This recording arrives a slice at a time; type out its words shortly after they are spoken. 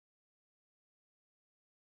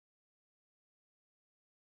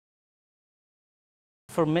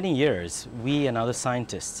For many years, we and other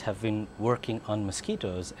scientists have been working on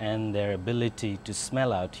mosquitoes and their ability to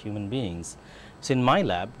smell out human beings. So in my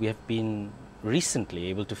lab, we have been recently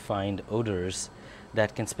able to find odors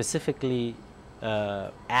that can specifically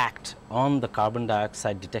act on the carbon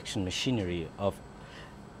dioxide detection machinery of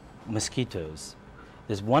mosquitoes.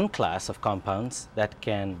 There's one class of compounds that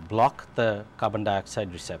can block the carbon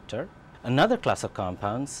dioxide receptor. Another class of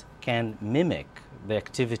compounds can mimic the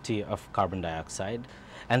activity of carbon dioxide.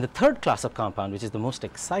 And the third class of compound, which is the most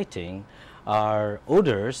exciting, are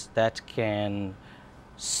odors that can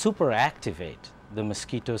superactivate the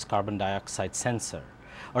mosquito's carbon dioxide sensor.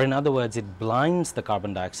 Or in other words, it blinds the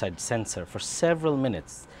carbon dioxide sensor for several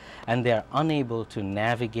minutes and they are unable to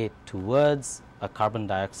navigate towards a carbon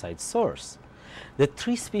dioxide source. The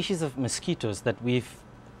three species of mosquitoes that we've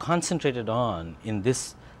concentrated on in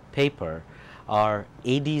this paper are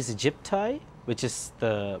Aedes aegypti, which is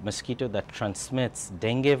the mosquito that transmits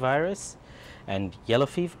dengue virus and yellow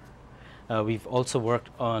fever. We've also worked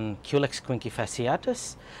on Culex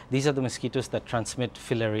quinquefasciatus. These are the mosquitoes that transmit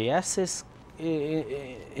filariasis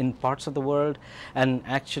in parts of the world and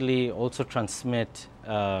actually also transmit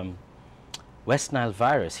West Nile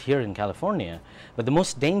virus here in California. But the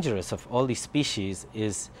most dangerous of all these species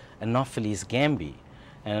is Anopheles gambiae.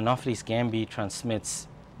 And Anopheles gambiae transmits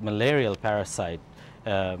malarial parasite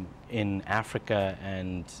in Africa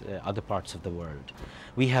and other parts of the world.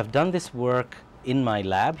 We have done this work in my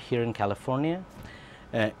lab here in California.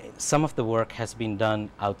 Some of the work has been done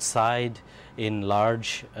outside in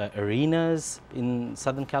large arenas in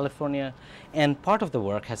Southern California, and part of the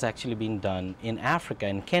work has actually been done in Africa,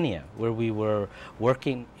 in Kenya, where we were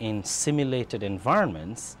working in simulated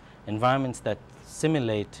environments that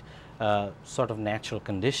simulate sort of natural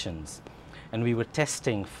conditions. And we were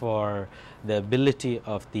testing for the ability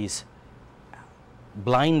of these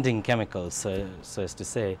blinding chemicals, so as to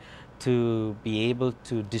say, to be able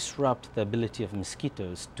to disrupt the ability of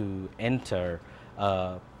mosquitoes to enter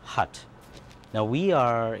a hut. Now we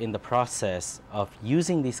are in the process of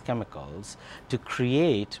using these chemicals to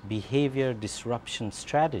create behavior disruption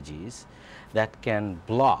strategies that can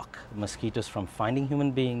block mosquitoes from finding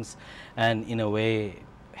human beings and in a way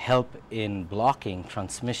help in blocking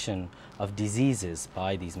transmission of diseases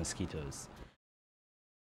by these mosquitoes.